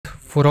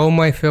for all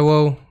my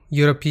fellow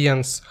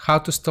Europeans, how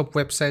to stop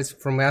websites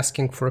from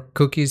asking for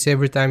cookies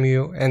every time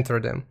you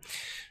enter them.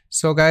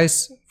 So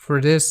guys,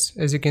 for this,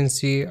 as you can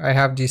see, I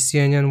have the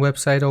CNN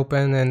website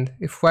open, and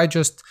if I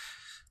just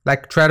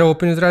try to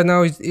open it right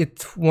now,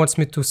 it wants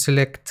me to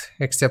select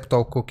accept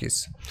all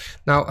cookies.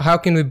 Now, how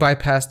can we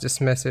bypass this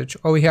message?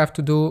 All we have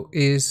to do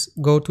is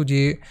go to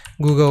the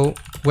Google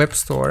Web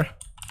Store,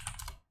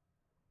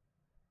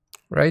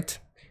 right?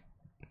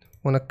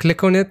 Want to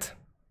click on it,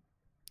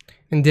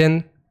 and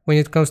then when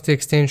it comes to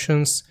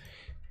extensions,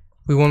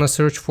 we want to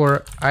search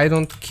for I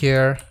don't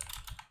care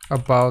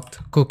about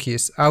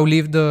cookies. I'll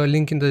leave the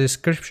link in the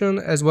description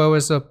as well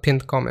as a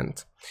pinned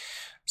comment.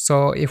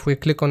 So if we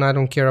click on I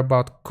don't care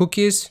about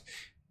cookies,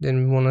 then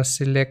we want to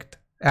select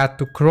add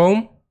to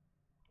Chrome,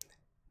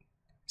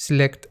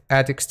 select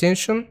add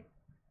extension,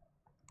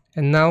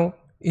 and now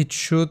it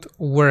should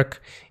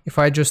work. If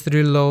I just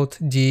reload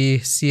the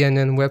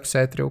CNN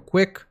website real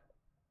quick,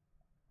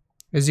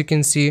 as you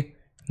can see,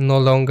 no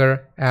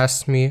longer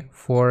asks me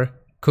for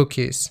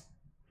cookies.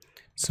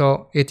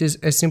 So it is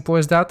as simple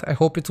as that. I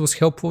hope it was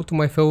helpful to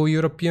my fellow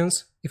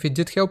Europeans. If it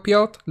did help you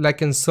out,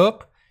 like and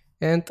sub,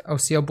 and I'll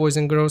see you boys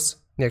and girls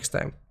next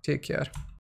time. Take care.